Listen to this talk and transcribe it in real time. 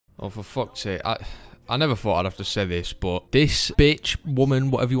Oh, for fuck's sake. I never thought I'd have to say this, but this bitch,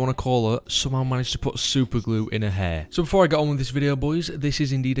 woman, whatever you want to call her, somehow managed to put super glue in her hair. So before I get on with this video, boys, this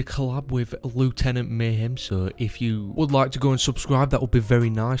is indeed a collab with Lieutenant Mayhem. So if you would like to go and subscribe, that would be very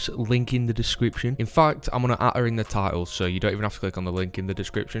nice. Link in the description. In fact, I'm going to add her in the title, so you don't even have to click on the link in the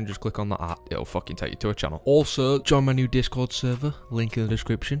description. Just click on the at. It'll fucking take you to a channel. Also, join my new Discord server. Link in the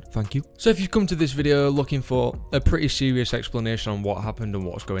description. Thank you. So if you've come to this video looking for a pretty serious explanation on what happened and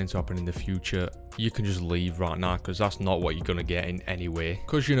what's going to happen in the future, you can just leave right now, because that's not what you're gonna get in any way.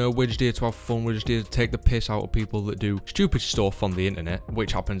 Because, you know, we're just here to have fun. We're just here to take the piss out of people that do stupid stuff on the internet,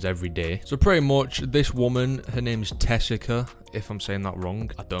 which happens every day. So pretty much, this woman, her name's Tessica. If I'm saying that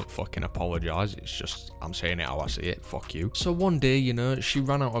wrong, I don't fucking apologize. It's just, I'm saying it how I see it. Fuck you. So one day, you know, she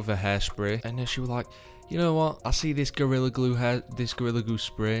ran out of her hairspray, and then she was like, you know what, I see this Gorilla Glue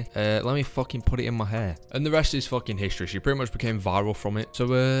spray, let me fucking put it in my hair. And the rest is fucking history. She pretty much became viral from it. So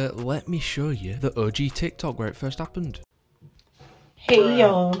let me show you the OG TikTok where it first happened. Hey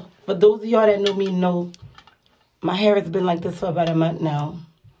y'all, for those of y'all that know me know, my hair has been like this for about a month now.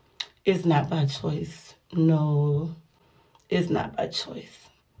 It's not by choice. No, it's not by choice.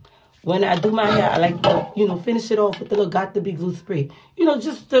 When I do my hair, I like to, you know, finish it off with the little Got to Be Glue spray. You know,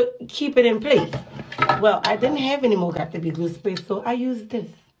 just to keep it in place. Well, I didn't have any more Got to Be Glue spray, so I used this.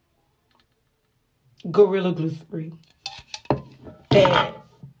 Gorilla Glue spray.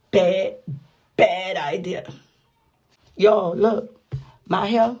 Bad idea. Y'all, look. My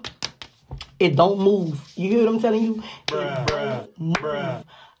hair, it don't move. You hear what I'm telling you? It don't move.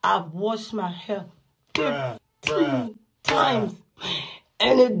 I've washed my hair 15 times.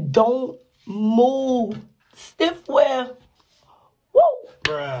 And it don't move. Stiff wear. Woo!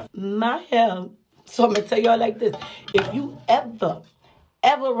 My hair. So I'm going to tell y'all like this. If you ever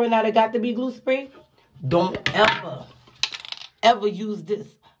run out of Got to Be Glue spray, don't ever use this.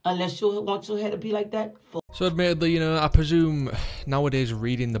 Unless you want your hair to be like that. So admittedly, you know, I presume nowadays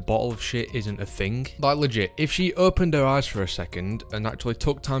reading the bottle of shit isn't a thing. Like legit, if she opened her eyes for a second and actually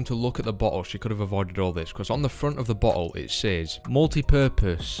took time to look at the bottle, she could have avoided all this. Because on the front of the bottle, it says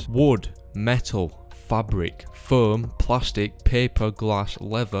multi-purpose, wood, metal, fabric, foam, plastic, paper, glass,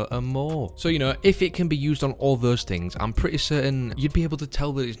 leather, and more. So, you know, if it can be used on all those things, I'm pretty certain you'd be able to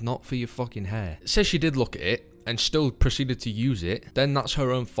tell that it's not for your fucking hair. It says she did look at it and still proceeded to use it, then that's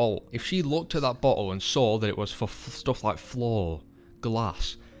her own fault. If she looked at that bottle and saw that it was for stuff like floor,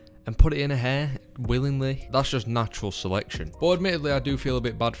 glass, and put it in her hair willingly, that's just natural selection. But admittedly, I do feel a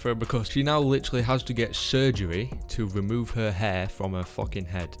bit bad for her because she now literally has to get surgery to remove her hair from her fucking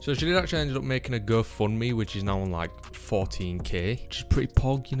head. So she did actually end up making a GoFundMe, which is now on like 14k, which is pretty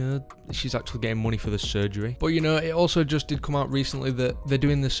pog, you know. She's actually getting money for the surgery. But you know, it also just did come out recently that they're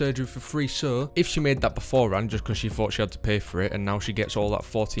doing the surgery for free. So if she made that beforehand just because she thought she had to pay for it, and now she gets all that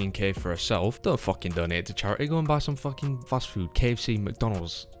 14k for herself, don't fucking donate it to charity. Go and buy some fucking fast food, KFC,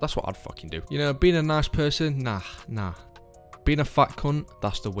 McDonald's. That's what I'd fucking do. You know, being a nice person, nah. Being a fat cunt,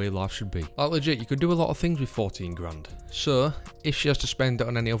 that's the way life should be. Like legit, you could do a lot of things with 14 grand. So, if she has to spend it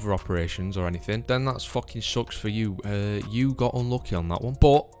on any other operations or anything, then that's fucking sucks for you. You got unlucky on that one.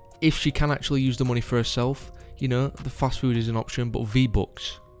 But if she can actually use the money for herself, you know, the fast food is an option, but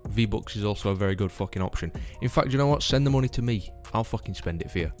V-Bucks is also a very good fucking option. In fact, you know what? Send the money to me. I'll fucking spend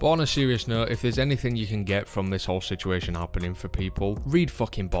it for you. But on a serious note, if there's anything you can get from this whole situation happening for people, read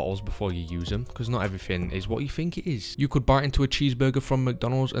fucking bottles before you use them, because not everything is what you think it is. You could bite into a cheeseburger from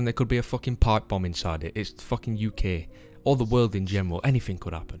McDonald's and there could be a fucking pipe bomb inside it. It's fucking UK. Or the world in general, anything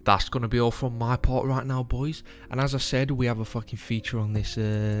could happen. That's gonna be all from my part right now, boys. And as I said, we have a fucking feature on this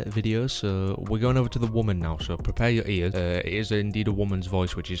video, so we're going over to the woman now, so prepare your ears. It is indeed a woman's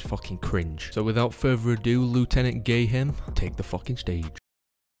voice, which is fucking cringe. So without further ado, Lieutenant Mayhem, take the fucking stage.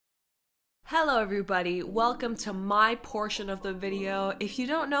 Hello everybody, welcome to my portion of the video. If you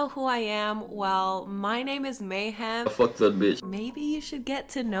don't know who I am, well, my name is Mayhem. Fuck that bitch. Maybe you should get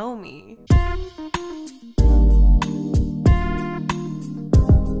to know me.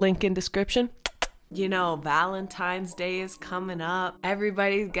 Link in description. You know, Valentine's Day is coming up.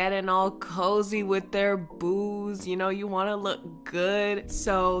 Everybody's getting all cozy with their booze. You know, you want to look good.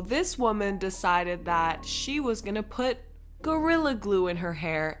 So this woman decided that she was gonna put Gorilla Glue in her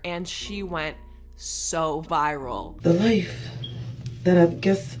hair, and she went so viral. The life that I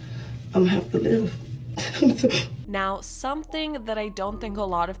guess I'm gonna have to live. Now, something that I don't think a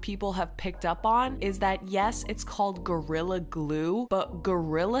lot of people have picked up on is that yes, it's called Gorilla Glue, but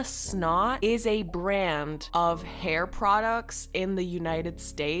Gorilla Snot is a brand of hair products in the United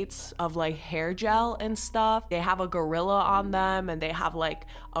States, of like hair gel and stuff. They have a gorilla on them and they have like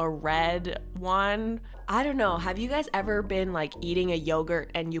a red one. I don't know, have you guys ever been like eating a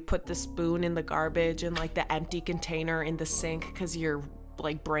yogurt and you put the spoon in the garbage and like the empty container in the sink because your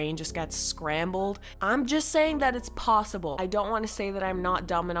like brain just gets scrambled? I'm just saying that it's possible. I don't want to say that I'm not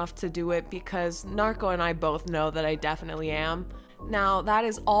dumb enough to do it because Narco and I both know that I definitely am. Now, that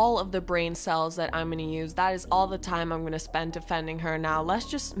is all of the brain cells that I'm gonna use. That is all the time I'm gonna spend defending her. Now, let's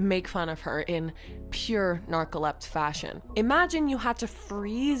just make fun of her in pure narcoleptic fashion. Imagine you had to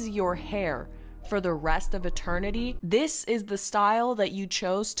freeze your hair for the rest of eternity. This is the style that you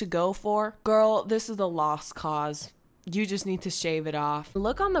chose to go for? Girl, this is a lost cause. You just need to shave it off.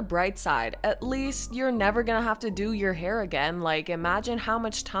 Look on the bright side. At least you're never gonna have to do your hair again. Like, imagine how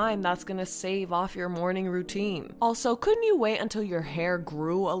much time that's gonna save off your morning routine. Also, couldn't you wait until your hair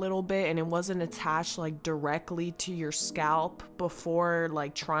grew a little bit and it wasn't attached like directly to your scalp before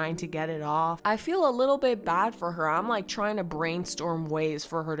like trying to get it off? I feel a little bit bad for her. I'm like trying to brainstorm ways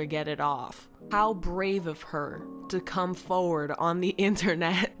for her to get it off. How brave of her to come forward on the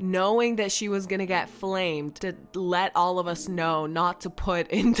internet knowing that she was gonna get flamed to let all of us know not to put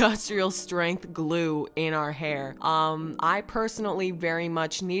industrial strength glue in our hair. I personally very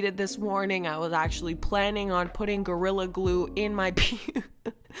much needed this warning. I was actually planning on putting Gorilla Glue in my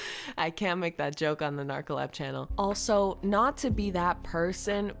I can't make that joke on the Narcolab channel. Also, not to be that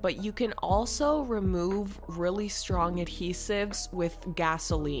person, but you can also remove really strong adhesives with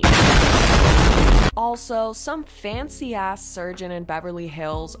gasoline. Also, some fancy ass surgeon in Beverly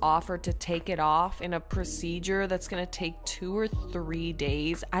Hills offered to take it off in a procedure that's gonna take 2 or 3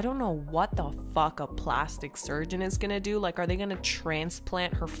 days. I don't know what the fuck a plastic surgeon is gonna do. Like, are they gonna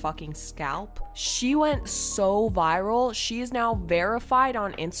transplant her fucking scalp? She went so viral. She is now verified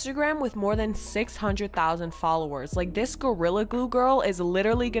on Instagram with more than 600,000 followers. Like, this Gorilla Glue girl is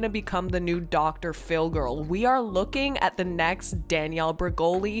literally gonna become the new Dr. Phil girl. We are looking at the next Danielle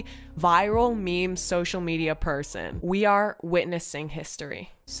Bregoli viral meme social media person. We are witnessing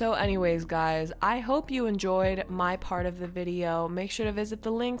history. So anyways, guys, I hope you enjoyed my part of the video. Make sure to visit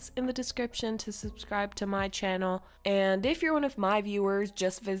the links in the description to subscribe to my channel. And if you're one of my viewers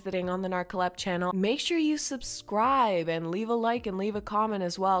just visiting on the Narcolab channel, make sure you subscribe and leave a like and leave a comment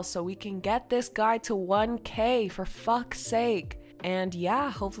as well so we can get this guy to 1K for fuck's sake. And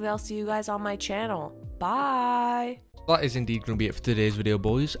yeah, hopefully I'll see you guys on my channel. Bye! That is indeed going to be it for today's video,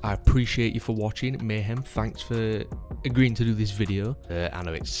 boys. I appreciate you for watching. Mayhem, thanks for agreeing to do this video. I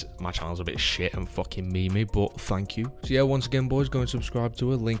know my channel's a bit shit and fucking memey, but thank you. So yeah, once again, boys, go and subscribe to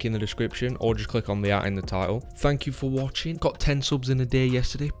her. Link in the description, or just click on the art in the title. Thank you for watching. Got 10 subs in a day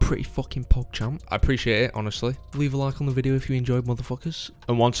yesterday. Pretty fucking pogchamp. I appreciate it, honestly. Leave a like on the video if you enjoyed, motherfuckers.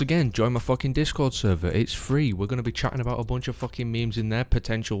 And once again, join my fucking Discord server. It's free. We're going to be chatting about a bunch of fucking memes in there.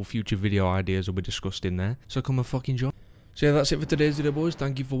 Potential future video ideas will be discussed in there. So come and fucking join. So yeah, that's it for today's video, boys.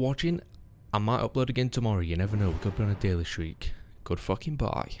 Thank you for watching. I might upload again tomorrow. You never know. We could be on a daily streak. Good fucking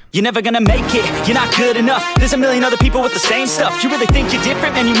bye. You're never gonna make it, you're not good enough. There's a million other people with the same stuff. You really think you're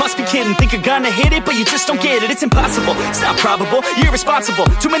different? Man, you must be kidding. Think you're gonna hit it, but you just don't get it. It's impossible, it's not probable, you're irresponsible.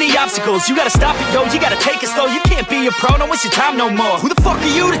 Too many obstacles, you gotta stop it, yo. You gotta take it slow, you can't be a pro. Don't waste your time no more. Who the fuck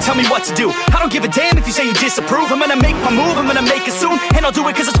are you to tell me what to do? I don't give a damn if you say you disapprove. I'm gonna make my move, I'm gonna make it soon. And I'll do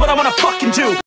it cause it's what I wanna fucking do.